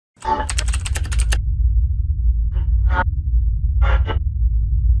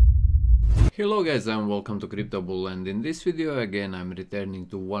Hello guys and welcome to Crypto Bull, and in this video again I'm returning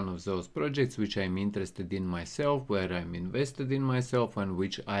to one of those projects which I'm interested in myself, where I'm invested in myself and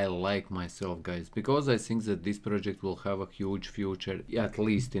which I like myself, guys, because I think that this project will have a huge future, at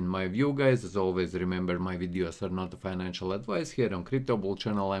least in my view, guys. As always, remember, my videos are not a financial advice. Here on Crypto Bull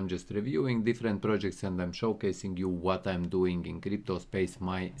channel I'm just reviewing different projects and I'm showcasing you what I'm doing in crypto space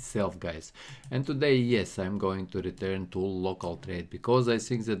myself, guys. And today, yes, I'm going to return to LocalTrade because I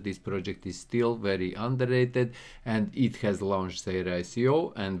think that this project is still very underrated and it has launched their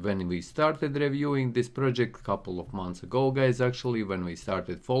ICO. And when we started reviewing this project a couple of months ago, guys, actually when we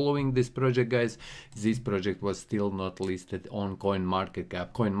started following this project, guys, this project was still not listed on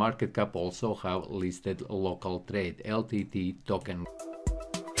CoinMarketCap. CoinMarketCap also have listed LocalTrade LTT token.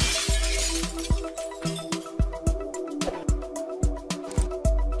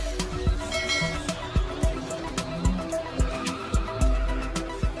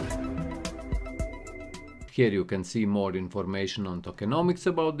 Here you can see more information on tokenomics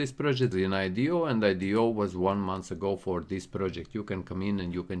about this project in IDO, and IDO was 1 month ago for this project. You can come in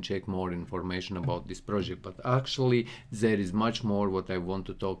and you can check more information about this project, but actually there is much more what I want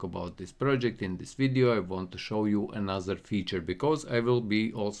to talk about this project in this video. I want to show you another feature because I will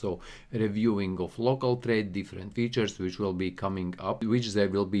be also reviewing of LocalTrade different features which will be coming up, which they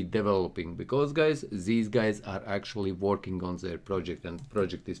will be developing, because guys, these guys are actually working on their project and the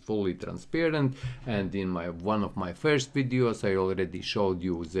project is fully transparent. And in one of my first videos I already showed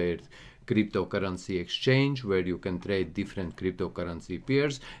you their cryptocurrency exchange where you can trade different cryptocurrency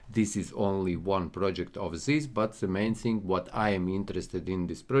pairs. This is only one project of this, but the main thing what I am interested in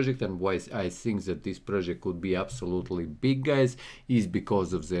this project and why I think that this project could be absolutely big, guys, is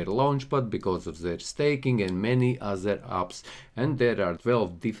because of their launchpad, because of their staking and many other apps. And there are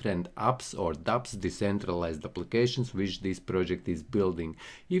 12 different apps or dApps, decentralized applications, which this project is building.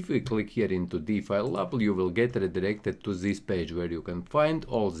 If we click here into DeFi Lab, you will get redirected to this page where you can find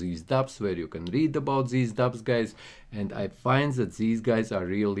all these dApps, where you can read about these dApps, guys. And I find that these guys are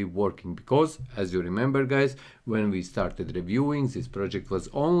really working because, as you remember, guys, when we started reviewing, this project was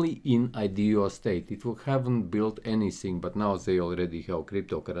only in IDO state. It haven't built anything, but now they already have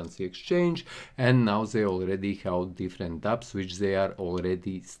cryptocurrency exchange and now they already have different dApps which they are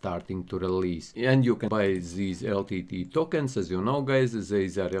already starting to release. And you can buy these LTT tokens. As you know, guys,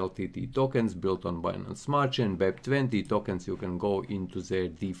 these are LTT tokens built on Binance Smart Chain, BEP20 tokens. You can go into their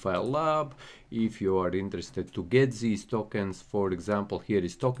DeFi Lab if you are interested to get these tokens. For example, here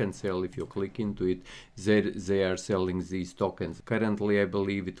is tokensale. If you click into it, they are selling these tokens. Currently I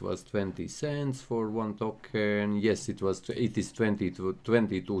believe it was 20 cents for one token. Yes, it is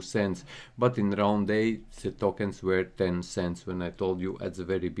 22 cents, but in round day the tokens were 10 cents when I told you at the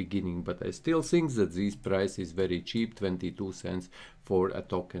very beginning. But I still think that this price is very cheap, 22 cents for a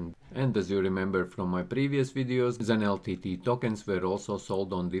token. And as you remember from my previous videos, then LTT tokens were also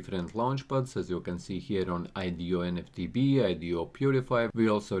sold on different launchpads, as you can see here on IDO NFTB, IDO Purify. We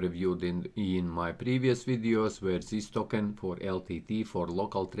also reviewed in my previous videos where this token for LTT for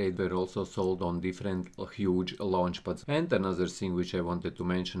LocalTrade were also sold on different huge launchpads. And another thing which I wanted to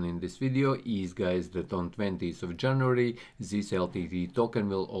mention in this video is, guys, that on 20th of January this LTT token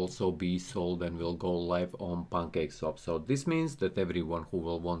will also be sold and will go live on PancakeSwap. So this means that everyone who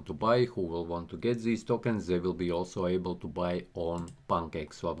will want to buy, who will want to get these tokens, they will be also able to buy on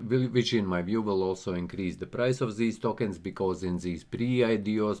PancakeSwap, which in my view will also increase the price of these tokens, because in these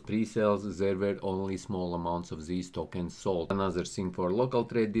pre-IDOs, pre-sales, there were only small amounts of these tokens sold. Another thing for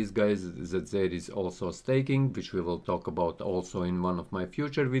LocalTrade, these guys, is that there is also staking, which we will talk about also in one of my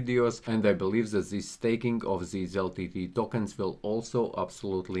future videos. And I believe that this staking of these LTT tokens will also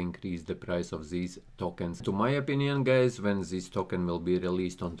absolutely increase the price of these tokens. To my opinion, guys, when this token will be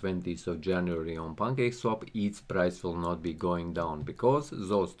released on 20th of January on PancakeSwap, its price will not be going down, because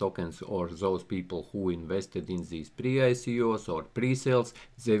those tokens or those people who invested in these pre-ICOs or pre-sales,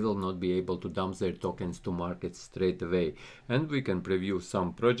 they will not be able to dump their tokens to market straight away. And we can preview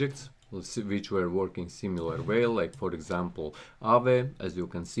some projects which were working similar way, like for example Aave. As you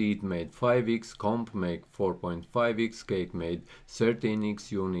can see, it made 5x, Comp made 4.5x, Cake made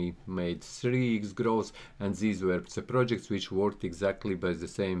 13x, Uni made 3x growth, and these were the projects which worked exactly by the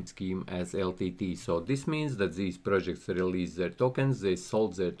same scheme as LTT. So this means that these projects released their tokens, they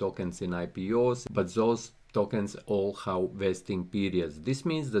sold their tokens in IPOs, but those tokens all have vesting periods. This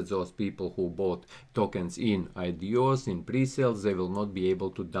means that those people who bought tokens in IDOs, in pre-sales, they will not be able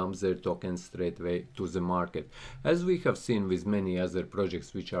to dump their tokens straight away to the market. As we have seen with many other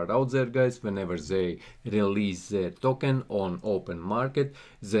projects which are out there, guys, whenever they release their token on open market,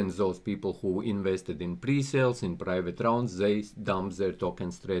 then those people who invested in pre-sales, in private rounds, they dump their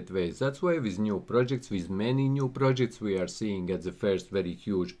tokens straight away. That's why with new projects, with many new projects, we are seeing at the first very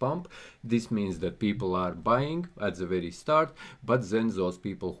huge pump. This means that people are buying at the very start, but then those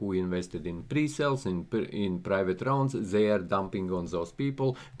people who invested in pre-sales, in private rounds, they are dumping on those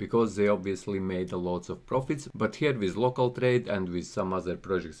people because they obviously made a lots of profits. But here with LocalTrade and with some other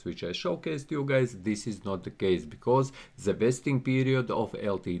projects which I showcased you guys, this is not the case, because the vesting period of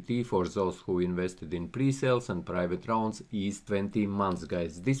LTT for those who invested in pre-sales and private rounds is 20 months,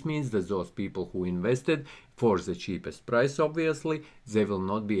 guys. This means that those people who invested for the cheapest price, obviously, they will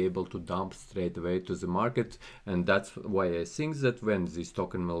not be able to dump straight away to the market. And that's why I think that when this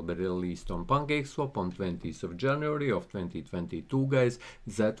token will be released on PancakeSwap on 20th of January of 2022, guys,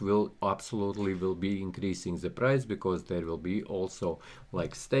 that will absolutely be increasing the price, because there will be also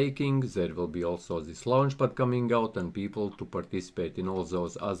like staking, there will be also this launchpad coming out, and people to participate in all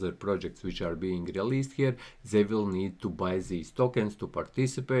those other projects which are being released here, they will need to buy these tokens to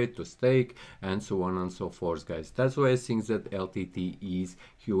participate, to stake, and so on and so forth, guys. That's why I think that LTT is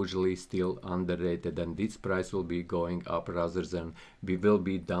hugely still underrated, and its price will be going up rather than will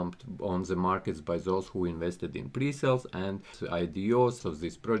be dumped on the markets by those who invested in pre-sales and IDOs of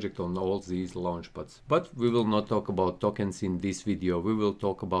this project on all these launchpads. But we will not talk about tokens in this video. We will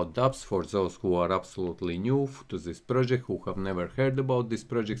talk about dApps for those who are absolutely new to this project, who have never heard about this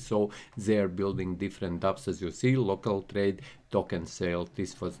project. So they are building different dApps, as you see, LocalTrade, tokensale.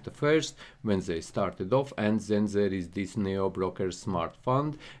 This was the first when they started off, and then there is this NeoBroker smart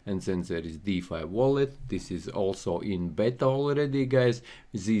fund, and then there is DeFi wallet. This is also in beta already, guys.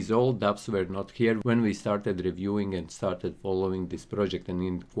 These old dApps were not here when we started reviewing and started following this project. And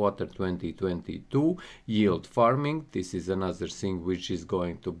in quarter 2022, yield farming, this is another thing which is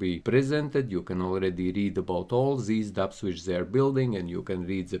going to be presented. You can already read about all these dApps which they are building, and you can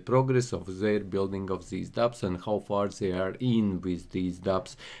read the progress of their building of these dApps and how far they are in with these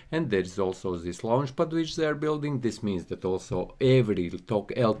dApps. And there is also this launchpad which they are building. This means that also every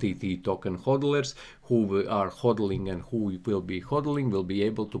LTT token hodlers who are hodling and who will be hodling will be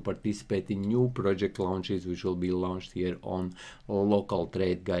able to participate in new project launches which will be launched here on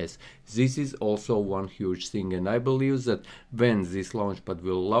LocalTrade, guys. This is also one huge thing, and I believe that when this launchpad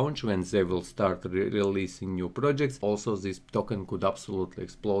will launch, when they will start releasing new projects, also this token could absolutely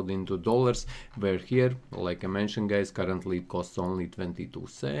explode into dollars, where here, like I mentioned, guys, currently it costs only 22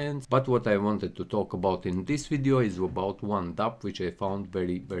 cents. But what I wanted to talk about in this video is about one dApp which I found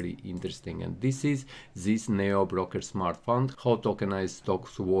very interesting, and this is this NeoBroker smart fund, how tokenized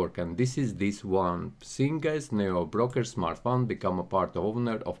stocks work. And this is this one thing, guys. NeoBroker smart fund become a part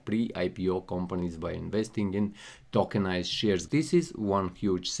owner of pre-IPO companies by investing in tokenized shares. This is one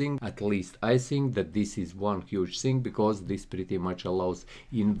huge thing. At least I think that this is one huge thing, because this pretty much allows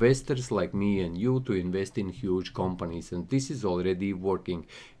investors like me and you to invest in huge companies, and this is already working.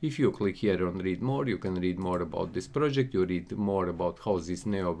 If you click here on read more, you can read more about this project. You read more about how this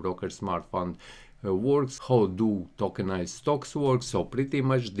NeoBroker smart fund works, how do tokenized stocks work. So pretty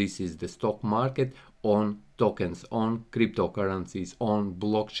much this is the stock market on tokens, on cryptocurrencies, on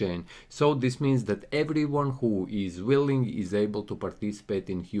blockchain. So this means that everyone who is willing is able to participate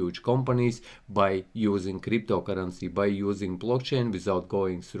in huge companies by using cryptocurrency, by using blockchain, without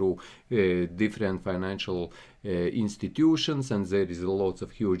going through different financial institutions. And there is lots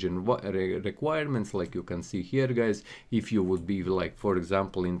of huge requirements, like you can see here, guys. If you would be like, for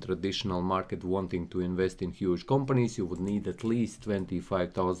example, in traditional market wanting to invest in huge companies, you would need at least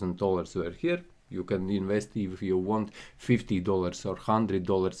 $25,000, where here you can invest if you want $50 or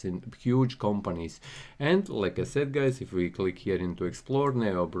 $100 in huge companies. And like I said, guys, if we click here into explore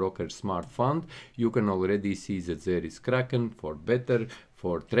NeoBroker smart fund, you can already see that there is Kraken for Better,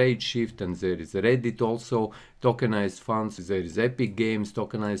 for TradeShift, and there is Reddit also, tokenized funds, there is Epic Games,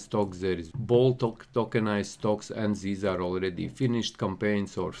 tokenized stocks, there is Bolt tokenized stocks, and these are already finished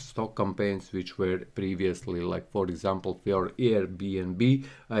campaigns or stock campaigns which were previously, like for example for Airbnb.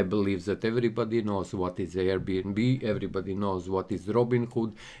 I believe that everybody knows what is Airbnb, everybody knows what is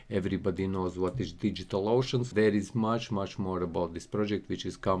Robinhood, everybody knows what is DigitalOcean. There is much more about this project which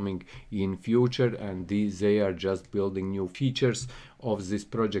is coming in future, and they are just building new features of this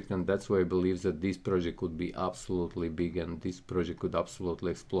project, and that's why I believe that this project could be absolutely big, and this project could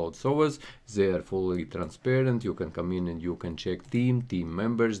absolutely explode. So as they are fully transparent, you can come in and you can check team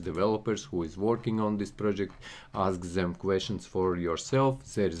members, developers who is working on this project, ask them questions for yourself.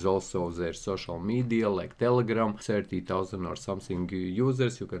 There is also their social media like Telegram, 30,000 or something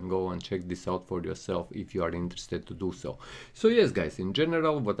users. You can go and check this out for yourself if you are interested to do so. So yes guys, in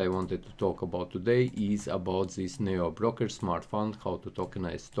general what I wanted to talk about today is about this NeoBroker smart fund, how to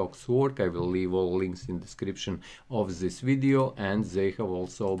tokenize stocks work. I will leave all links in description of this video, and they have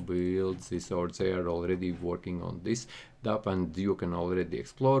also built this, or they are already working on this app, and you can already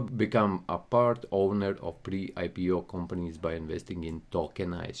explore, become a part owner of pre-IPO companies by investing in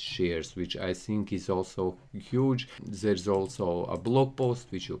tokenized shares, which I think is also huge. There's also a blog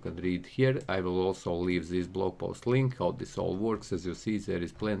post which you can read here. I will also leave this blog post link, how this all works. As you see, there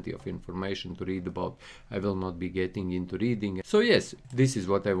is plenty of information to read about. I will not be getting into reading. So yes, this is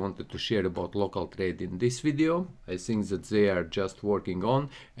what I wanted to share about LocalTrade in this video. I think that they are just working on,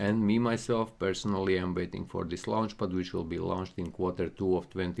 and me myself personally am waiting for this launchpad, which will be launched in Q2 of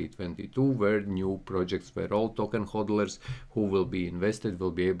 2022, where new projects, where all token hodlers who will be invested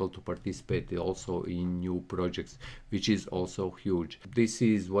will be able to participate also in new projects, which is also huge. This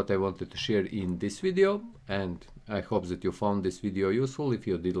is what I wanted to share in this video, and I hope that you found this video useful. If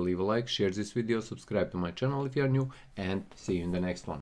you did, leave a like, share this video, subscribe to my channel if you are new, and see you in the next one.